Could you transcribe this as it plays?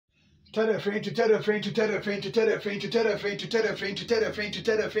Tell a friend to tell a friend to tell a friend to tell a friend to tell a friend to tell a friend to tell a friend to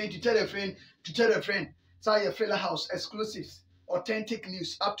tell a friend to tell a friend to tell a friend. Say your fella house exclusives, authentic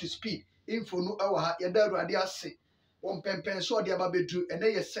news, up to speed. Info no hour yada radia se. On pempen so dia babedu and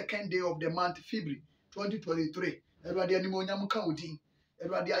then second day of the month February 2023. Erade animonya muka udin.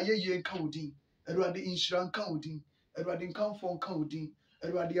 Erade ayeye nka udin. Erade insura nka udin. Erade nkamfo nka udin.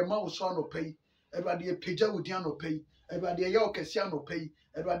 Erade ma wo so anopai. Erade peja udin anopai. Erade ye okesi anopai.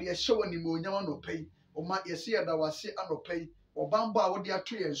 Erade ye show ni monyam anopai. Oma yesi yada wase anopai. Obamba a wode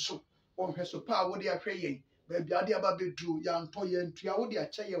ato yen so. Onhweso pa a wode ahwe yen. Ba bia de ababedu ya nto yen tua wode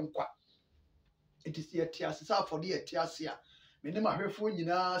ache yen kwa. It is yet tiasa for the tiasia. Many my hereful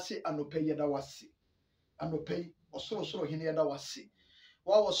yina say anopai yada wase. Anopai osoro hine yada wase.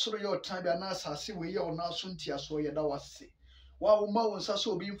 Wa osoro your time ya na asase we ye ona so ntia so yada wase. Wa uma wonsa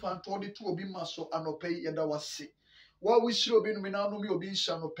so obi mfa nto de to obi maso anopai yada wase. Wa wishiro obi no na no mi obi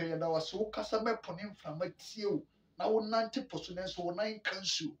nsha anopai yada wase. Wo kasa mepone mframa tie o na wo nante poso na so wo nan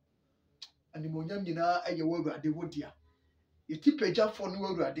kansu. Animonyam nyina eye wo awurade wodia. Yeti peja fo no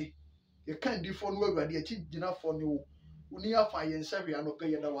awurade. Ye kan di fo no awurade ye ti gina fo ne wo. Uni afa ye nsahwe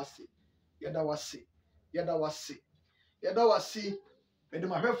anopai yada wase. Yada wase. Yada wase. Yada wase. Mede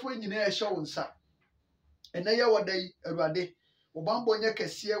mahwefo nyina ehye wo nsa. Ene ye wodai awurade. Wo bambo nya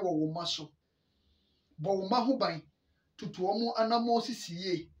kese wo wo maso. Bo wo maho ban. Tutu omo anamo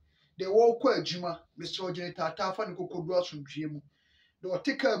sisiye. De wo kwa adwuma. Mr. Ojini tata afa ne kokodu asomdwe mu. De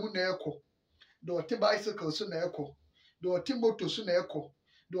otika mu na ekọ. De oti bicycle so na ekọ. De oti moto so na ekọ.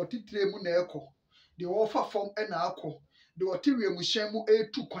 De oti tire mu na ekọ. De wo fa fom e na akọ. De oti wiemhyen mu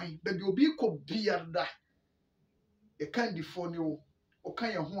etu kwan. Bebi obi kọ biarda. E kan di fo ne wo. O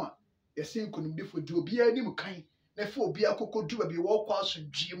kan ye ho a. Ye sen konumdifo di obi anim kan. Na fa obi akokodu bebi wo kwa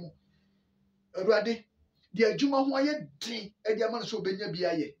asomdwe mu. Awurade di adwuma ho aye din e di amana so obenya bi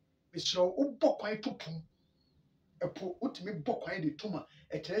aye. Misro wo bokwan topum. Epo utimi bokwan de toma.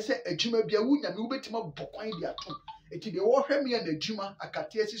 E kire se adwuma bia wo nyame wo betima bokwan de atom. Eti de wo hwem ye na adwuma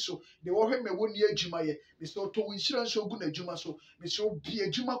akate asi so. De wo hwem wo ni adwuma ye. Misro to wo nhira nso ogu na adwuma so. Misro bi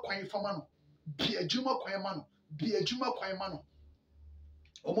adwuma kwan fama no. Bi adwuma kwan ma no. Bi adwuma kwan ma no.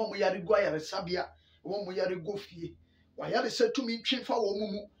 Omo mo yare gwa yare sabia. Omo mo yare go fie. Wa yare setumi ntwefa wo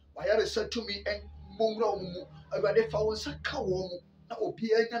mumu. Wa yare setumi en mongra wo mumu. Awurade fa wo saka wo mu. Na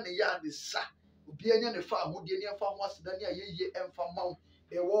obi anya ne ya de sa. Obi anya ne fa ahode ne fa ho aseda ne ayeye emfa mawo.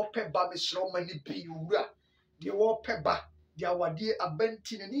 De wo peba mesro mani bi wura. De wo peba de awade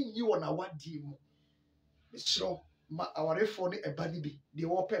abanti ne nyi wo na wade mu. Mesro ma awarefo ne eba ni bi. De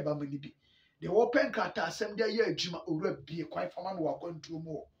wo peba mani bi. De wo penkata asem de ye adwuma owura bie kwan fama no wakwantuo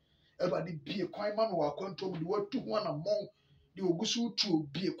mu. Awurade bie kwan ma no wakwantuo mu de watu ho na mon de ogusu tu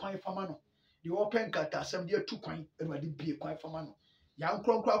bie kwan fama no. De wo penkata asem de atu kwan awurade bie kwan fama no. Ya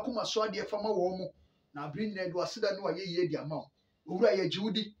nkronkro akoma so ade fama wo mu na abiri nyina do aseda no ayeye di ama wo. Owura ye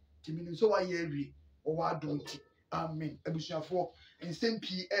jiwudi timini so wa ye awie o wa donti. Amen. Abusuafo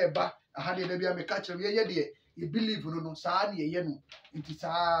nstempi eba ahade da bia me ka kire ye de ye believe no saa na ye no nti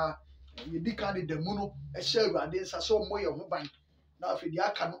saa ye dika de mu no ehye awurade nsa so mo ye ho ban na afidi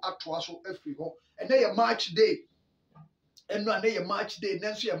aka no atoa so afiri ho ene ye March day eno ane ye March day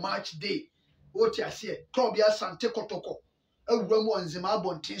nenso ye March day oti ase Tobia Sante Kotoko awura mu onzima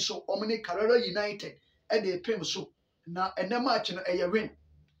abontin so omne Carrera United e de pem so na ene match no eye win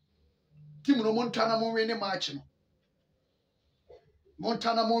team no montana mo win match no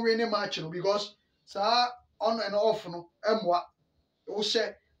montana mo win match no because sa on and off no emwa wo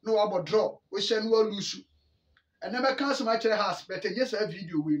se no abo draw wo se no lose ene be kan se match has but yes a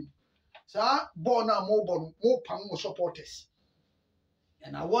video win sa ball na mo ball mo pam mo supporters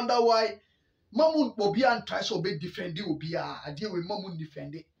and I wonder why Mamun obi an try so be defend obi a dey we mamun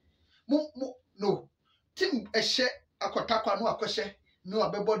defend no team ehye akotakwa no akose no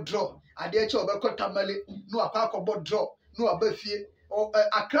abebo draw ade eche obekota male no akwa draw no abafie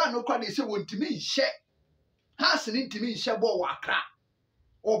Accra no kwa dey say wontimi nhye has ni ntimi nhye ball wa Accra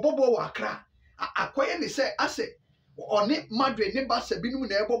obobo wa Accra akoye ni say ase oni Madrid ni Barca binum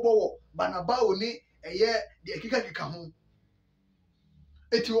na ebobo wo banaba oni eye de kika ho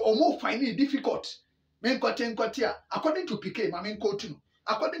it will almost find it difficult. Men kote according to PK, my main coach.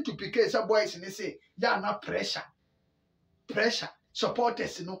 According to PK, some boys and they say, yeah, not pressure.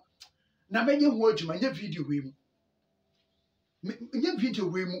 Supporters, you know. Na many words, my video with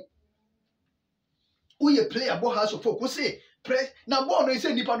me. Who you play about house of folk? Who say press? Now, born they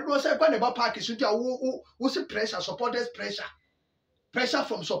say, Nipa do say, when about park is who say pressure, supporters pressure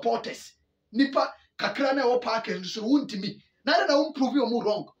from supporters. Nipa kakrana or park is so won't me. Now that I prove you more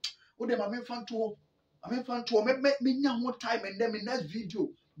wrong. Oh, them I'm fan to me nya more time and them in next video.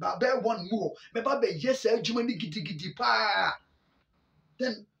 ba be one more me ba be yes adwuma ni gidi pa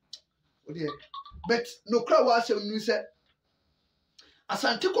then but no kra wa asem nu se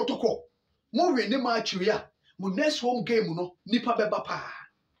Asante Kotoko mo we ne match we a mo next home game no nipa beba pa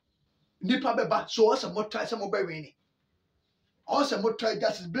nipa beba so ose mo try se mo be we ni ose mo try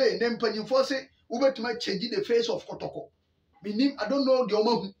justice blame nem panyimfo se ubetuma change the face of Kotoko menim I don't know the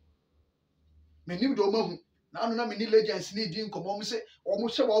omahu menim the omahu na anu na meni legends ni di nkomo mo se omo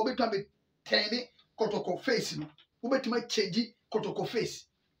se wa obetuma be tene Kotoko face no ubetuma change Kotoko face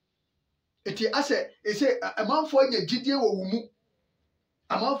eti ase ese amanfo anya gidie wo wumu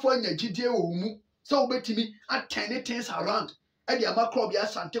amanfo anya gidie wo wumu so obetimi attend things around e dey ama club ya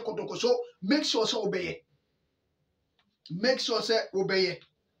Asante Kotoko so make sure say obeye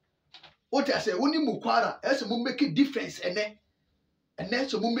what I say woni Mukwala ese mo make a difference ene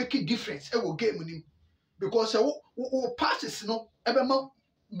so mo make a difference e wo game nim because wo passes no e be ma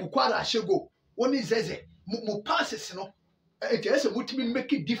Mukwala ashego woni zeze mo passes no e ese mo timi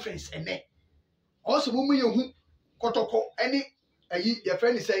make a difference ene also mo yehu Kotoko any ayi your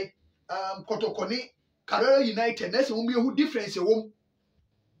friend say Kotoko ni Carolina United na se mo yehu difference e wom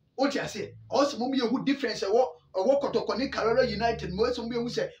what I say also mo yehu difference e wo Kotoko ni Carolina United mo se mo yehu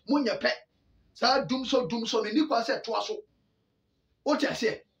say mo nya pe sa dum so ni kwa say to aso what I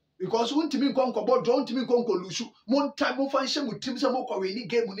say because untimi nkonko bo draw untimi nkonko lusu mo time mo fan hye mo tim say mo kwa ni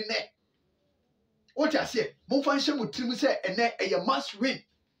game ni ne what I say mo fan hye mo tim say ene e must win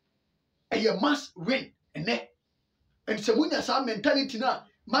ene and se mo nya sa mentality na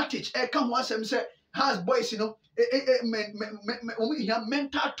match e ka ho asem say has boys you know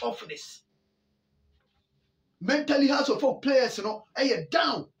mental toughness mentally has of players you know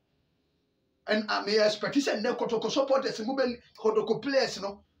down and I may expect say ne Kotoko supporters mo Kotoko players you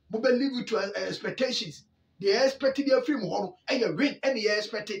know mo live with expectations they expected their free mo win and they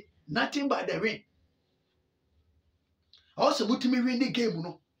expected nothing but the win also mutimi win the game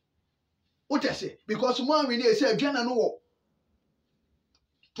no what I say because mo win dey say adwana no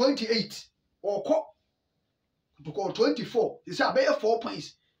 28 or Kotoko 24 they say abey 4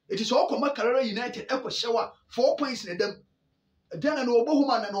 points it is all come Carolina United e ko shewa 4 points in them adwana no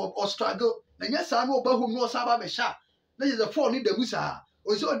obohuma na no struggle na nya sa no obahum no saba be sha na je the 4 ni da musa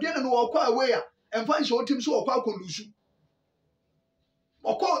o se adwana no okwa away a emfa nche otim so okwa akolusu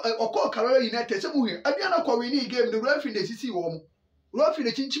okọ Carolina United se mu hwe adwana kwa win game the referee na sisi wo mo referee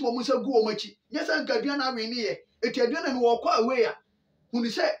na chinchi mo musa gu wo machi nya sa nka adwana win ye eti adwana no okwa away a huni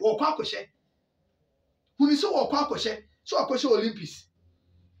se okwa akọhye so akọhye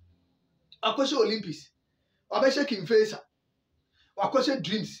Olympics abehye King Faisal wakọhye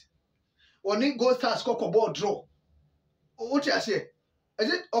Dreams oni Gold Stars kokọ ball draw what I say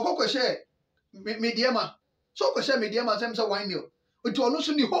is it okọhye Mediama so okọhye Mediama sem say 1-0 oti onu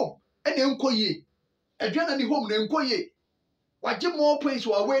so ni home ene enkoye adwana ni home na enkoye waje more points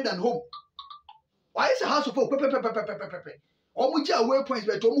away than home why is a house of hope pepe omuji away points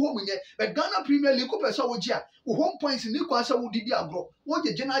but omu home nye but Ghana Premier League ko pesa woji a home points ni kwa sa wodidi agro wo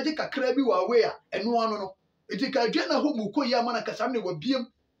je na je kakra bi wa away a eno ano no eti ka adwana home ukoye amana kasam ne wabiem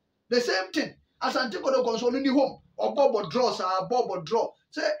the same thing Asante Kotoko so ni home obobo draw sa bobo draw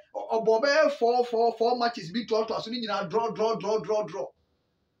say obobo 4 matches bi to so ni nyina draw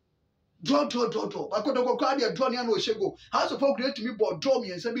Kotoko kwa dia draw ni na oshego house of hope create me ball draw me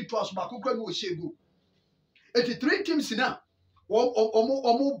ensa bi to so ba kokra ni oshego 83 teams na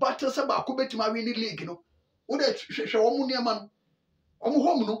omu battle se ba ko betima win the league no wo de hwehwe omu niam no omu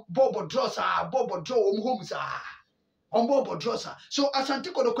home no bobo draw omu home sa bobo draw sa so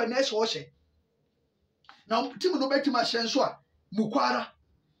Asante Kotoko na eso hye na team no betima hye nso a Mukwala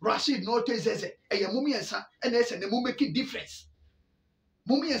Rashid Nortey zeze eye mumiensa na ese ne mu make difference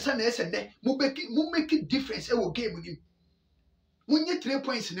mumiensa na ese ne mu make difference e wo game ni munye 3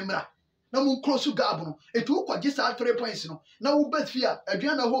 points ni mra na mu cross gap no etu ko gye sa 3 points no na wo bet fia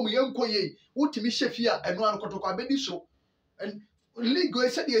aduana home yenkoye wotimi hye fia eno an Kotoko abedi so and league we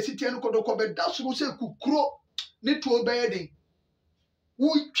said the city an Kotoko be da so se kukuro ne to be den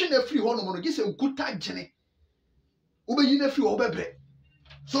wo twi na free ho no mo no gye se nkuta gene wo be yi na free ho bebre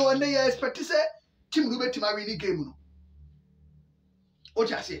so and they expect say team no betima win game no o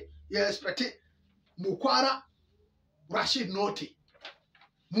ja say you expect Mukwala Rashid Nortey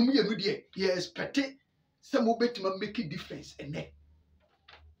mumye no de you expect say mo betima make a difference ene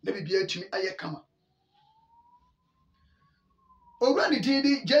na bibia tumi aye kama already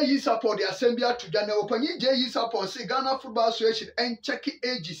did JE support the assembly to Ghana opanyi JE support say Ghana Football Association and check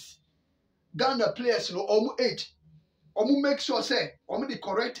ages Ghana players no omu age omu make sure say omu the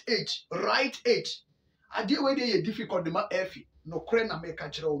correct age right age ade we dey difficult the ma efi no kore na meka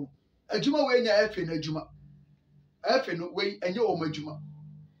kyerɛ wo no adwuma we nya efe na adwuma efe no we enye o madwuma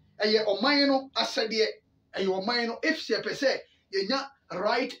eye oman no asɛdeɛ eye oman no if se pese ye nya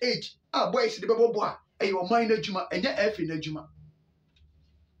right age boys de bebobo a eye oman na adwuma enye efe na adwuma.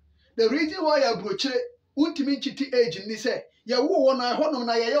 The reason why I broche untimi nchiti age ni se ye wo na honom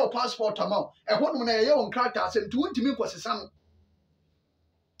na ye passport amount honom na ye on character asem tu untimi kwosesa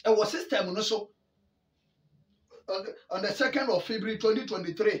no e system no so on the 2nd of February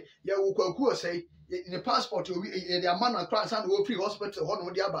 2023 ye wo kwaku say the passport ye the man across and wo free hospital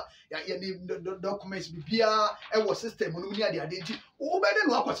honom de aba ye ni documents bibia e system no ni ade nti wo be de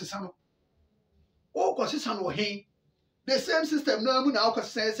no akwosesa no wo kwosesa no he the same system no mu na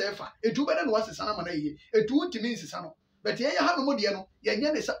akwosesa sefa etu be de no wasesa na mana ye etu untimi nsesa no but ye ha no mo de no ye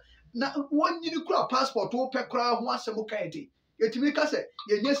nya ne sa na wonyini kura passport wo pe kura ho asem kaede yetimi ka se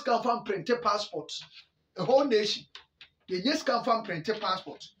ye nya scan fan print passport a whole nation ye nya scan fan print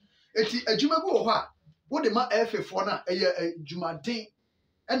passport eti adwuma bi wo ho a wo de ma efe fo na eye adwumaden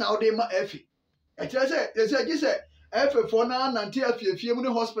e na wo de ma efe etire se ye se gi se efe fo na nante afiefie mu ne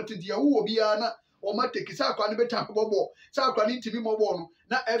hospital dia wo bia na o ma take sa akwa ne beta bobo sa akwa ne ntimi mobo no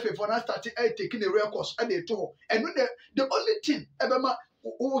na efe fo na start taking the records and they to and the only thing ebema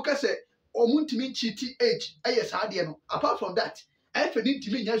wo ka se o mu ntimi nchiti age eye sa de no apart from that efe ni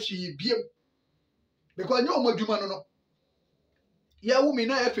ntimi nya hwi biem because nyo madwuma no ye wo mi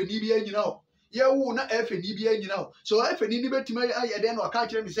na efe ni bia nyina o ye wo na efe ni bia nyina o so efe ni betima aye de no aka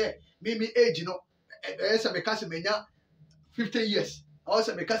kire mi se me age no se me ka se menya 50 years or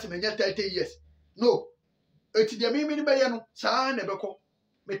se me ka se menya 30 years no eti de me ni be ye no saa na beko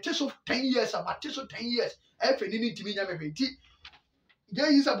me teso 10 years ama teso 10 years efe ni ntimi nya me hwenti je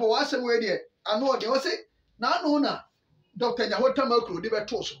yi sapo wa asem we de ano de o se na ano na Dr. Nyahota Makro de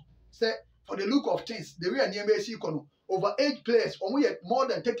beto so say for the look of things the way an esi kono overage players more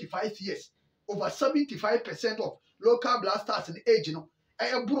than 35 years over 75% of local blasters in age no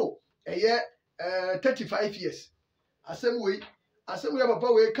bro 35 years asem we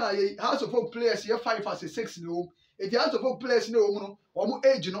papa we kan ye house of folk players ye 5 as 6 no it house of folk players no no omo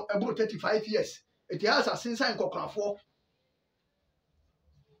age no bro 35 years it has a sinsan kokkrafo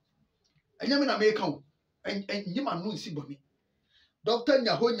enyame na me kan enyima no nsi boni Dr.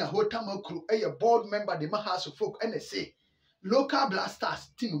 Nyahota Makro a board member the House of Folk and say local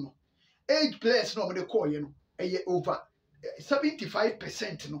blasters team no age players no de call you know over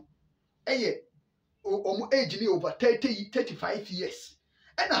 75% no age ni over 35 years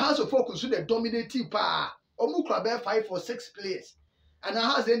and the House of Folk so the dominating pa kura be 5 or 6 players and the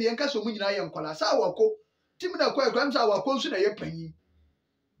house any enka so mu nyina ye nkola sa wako team na kwa gram sa wako so na ye panyin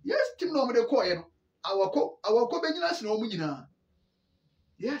yes team no de call you know awako be nyina se no mu nyina.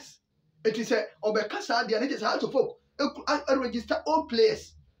 Yes, it is a Obekasa, the Aniti's House of Folk, I register all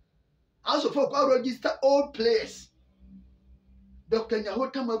players. House of Folk, I register all players. Dr.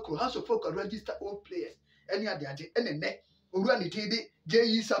 Nyahota Makro, House of Folk, I register all players. Any other, any neck, Urani Tidi,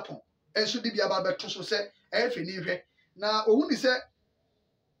 J.E. Sapon, and should be about the Tosso say, F. Now, only say,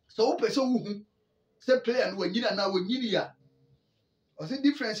 so person say play and when you are now when you are. Or the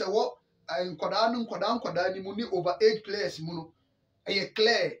difference of what I am Kodani Muni over 8 players, Muno. Aye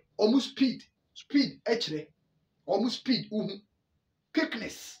clear almost speed actually almost speed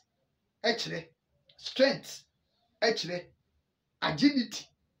quickness actually strength actually agility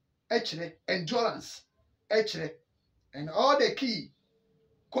actually endurance actually and all the key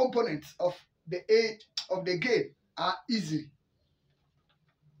components of the age of the game are easy.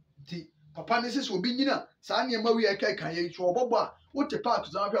 The papa nesis will be nyina saa niema we aka kan ye so obobo a wo te park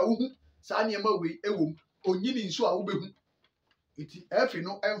so ahwa wo hu saa niema we ewom onyini nso a wo behu. Iti efi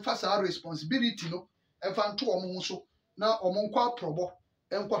no emphasize responsibility no emfa nto omo so na omo nkwa probo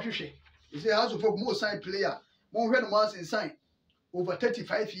enkwa hwehwe. You say House of Folk mo sign player mo hwe no mo sign over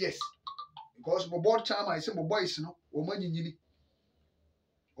 35 years because mo board chairman I say mo boys no omo nyinyini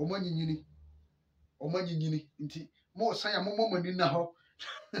nti mo sign mo mani na ho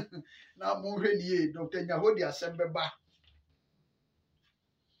na mo hwe niye Dr. Nyahodi asembeba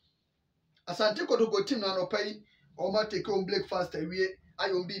asante Kotoko team na no pay Oma take home breakfast we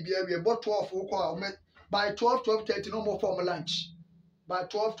ayom bibia we about 12 o'clock by 12:30 no more formal lunch by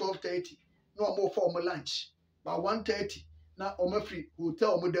 12:30 no more formal lunch by 1:30 na oma free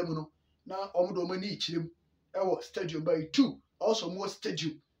hotel omo dem no na omo do mani ichirem ewo stadium by 2 also more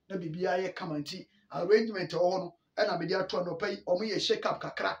stadium na bibia ye kamanti arrangement o no e na media to no pay omo ye shake up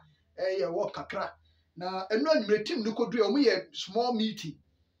kakra ye work kakra na enu anwure team no kodua omo ye small meeting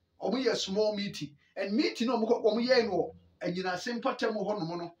and meeting no omo ye no anyina sempatem ho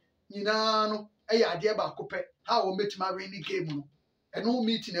no no nyina no eye ade ba ko pe how we met my rainy game. And no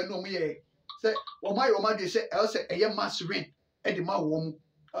meeting and no me. Say, or my they say, else a mass rain at the man woman.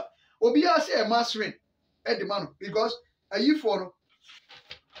 Obia say a mass rain at the man because a year for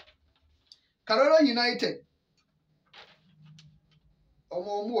Carolina United.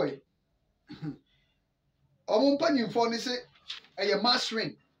 Omo moy. Omo mpanyimfo ne se eye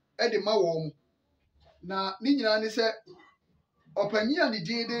mastering e de ma wo mu. Na ni nyina ne se opanyi a ne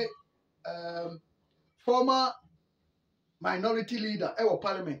din de former minority leader e wo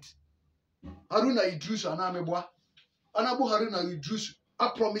parliament. Haruna Idrisu ana meboa. Anabo Haruna Idrisu a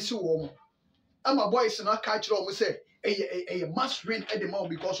promise wo mu. Ama boys na ka kire wo mu se eye mastering e de ma wo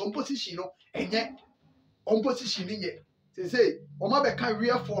because on position no enye on position ni nye. Say oma be kan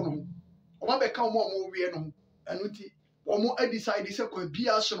real for no. Oma be kan mo wie no. Anuti omo decide say kwa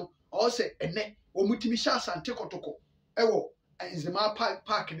bia so no o say ene omutimi sha asante Kotoko ewo Nzema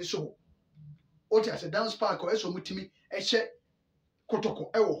park ni so o ti ase dance park o eso omutimi ehye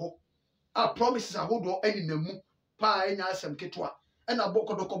Kotoko ewo ho a promises ahodo ani namu pa enya asem ketwa e na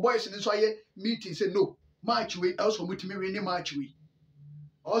Kotoko boys ni so aye meeting say no match we also omutimi we ni match we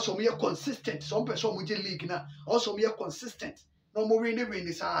also we consistent some person mo je league na also we consistent no mo we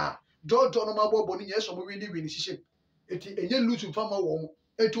ni sa Jojo no mabo ni yeso mo wini hihye eti enye lutu fama wo mo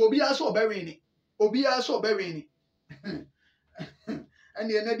eti obi aso obewini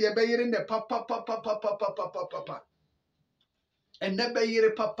ene ene de beyire ne papa ene beyire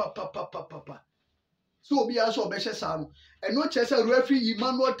papa so obi aso obehye sa no eno chese referee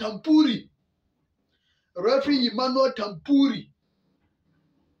Emmanuel Tampuri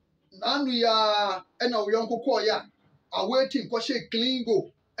nanu ya ena uyonko ko ya awaiting ko she clean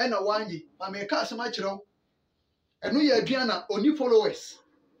go ena wanyi ma me ka asema kirew eno ya aduana oni followers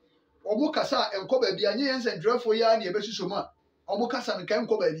omo kasa enko ba bia nye yense drefo ya na ebesuso mu a omo kasa nka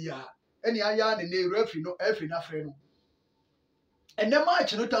enko ba bia ene aya ne referee no every na frɛ no ene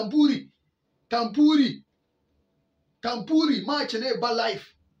match no Tampuri match na ba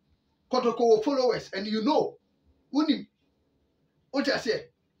life Kotoko followers and you know unim ota say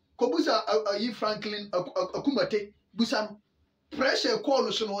kobusa ayi Franklin akumate busa no pressure call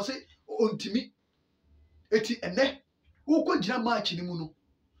no so no say ontimi eti ene wo ko gina match ni mu no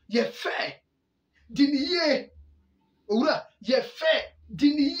ye fair diniye owura ye fair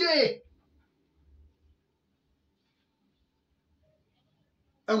diniye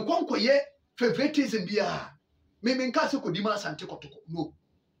enkonko ye favoritism bia me nka se kodima asante Kotoko no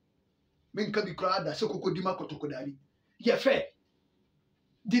me nka bi kra da se kodima Kotoko dari ye fair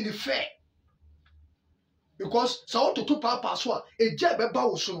dini fair because so to papa so a eja beba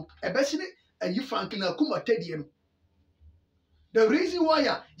wo so no ebesi ne ayi Franklin akumate die no the reason why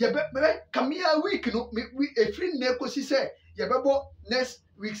ya come here week no we a free nekosi say ya bebo next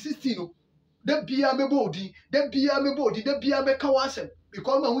week 16 no da bia mebo odi da bia meka wasem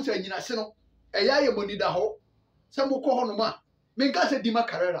because ma hu say nyina se no eya ye moni da ho se mo ko ho no ma me nka se dima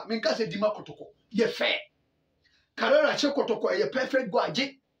Carrera me nka se dima Kotoko ye fair Carrera che Kotoko ye perfect go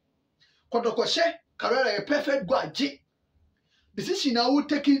aje Kotoko she Carrera ye perfect go aje decision na wo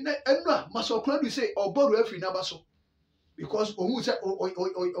take enua masokura do say oboru afri na baso because ohu say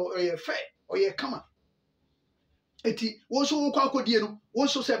o ye fair o ye kama eti wo so wo kwa akodie no wo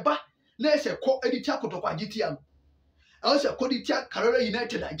so se ba na se ko editia Kotoko agitia no I say ko editia Carrera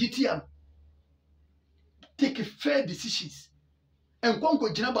United agitia no take fair decisions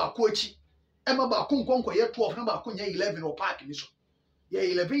enkonko gina ba ko achi ema ba ko nkonko ye 12 na ba ko nya 11 o park ni so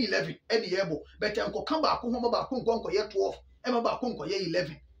ye 11 ene ye bo but enko kan ba ko ho ba ko nkonko ye 12 ema ba ko nkonko ye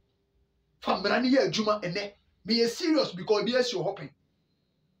 11 famra ni ye adwuma ene me ye serious because be asi o hopping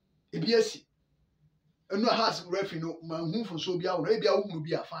e be asi enu has referee no ma hu fo so bia wo e bia wo hu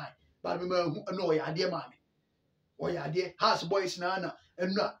bia fine but me ma hu no o ya ade ma me o ya ade has boys na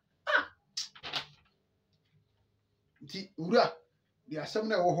enu ti ura the asem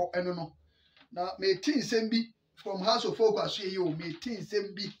na wo ho enu no na me tin sem bi from House of Folk aso ye o me tin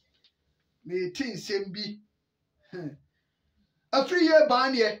sem bi afri ye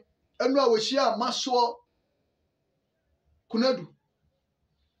ban ye enu a wo hia maso kunadu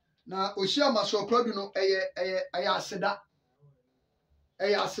na ohia maso kunadu no eye aseda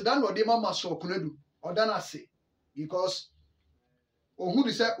no de maso kunadu odana ase because ohun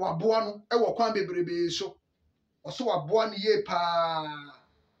di se waboa no e wo kwan bebrebe so oso waboa ne ye pa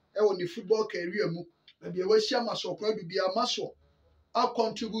e wo ni football career mu na bia wa hia maso kunadu bia maso a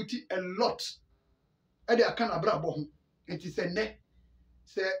contribute a lot e de aka na brabo ho enti se ne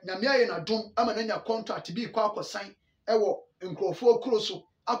se nyame aye na dom ama na nya contract bi kwa akosan e wo nkrofo kroso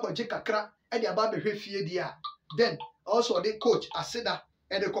akwaje kakra e de aba behwe fie dia then also the coach aseda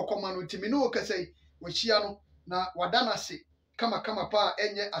e de kokoma no timi no kasai wo hia no na wadana se kama pa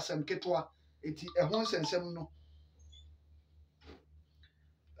enye asem ketwa eti ehon sensem no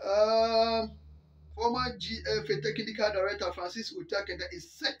former GFA Technical Director Francis Otakenda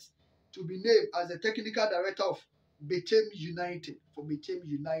is set to be named as the Technical Director of Bechem United for Bechem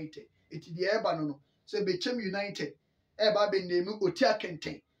United. Eti the eba no say Bechem United eba be name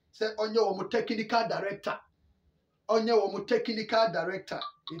Otakenda say onye wo Technical Director onye wo Technical Director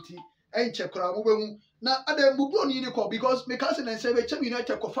eti enche kora mo behu na ada mbubroni ni ko because me can say say Bechem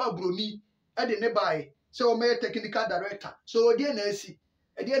United ko fa broni e de ne bae say o me Technical Director so odi na asi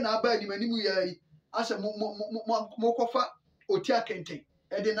edi na aba ni manimu yayi ase mo kofa oti akenten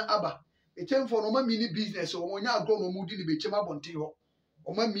edi na aba etemfo no ma mini business o wonya agro no mu di ni bechem abonte ho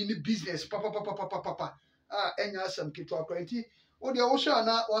o ma mini business papa enya asem keto akwanti o de wo sha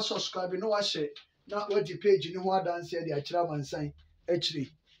na wa subscribe no wa share na wa di page ni ho adanse de akira mansan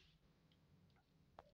akire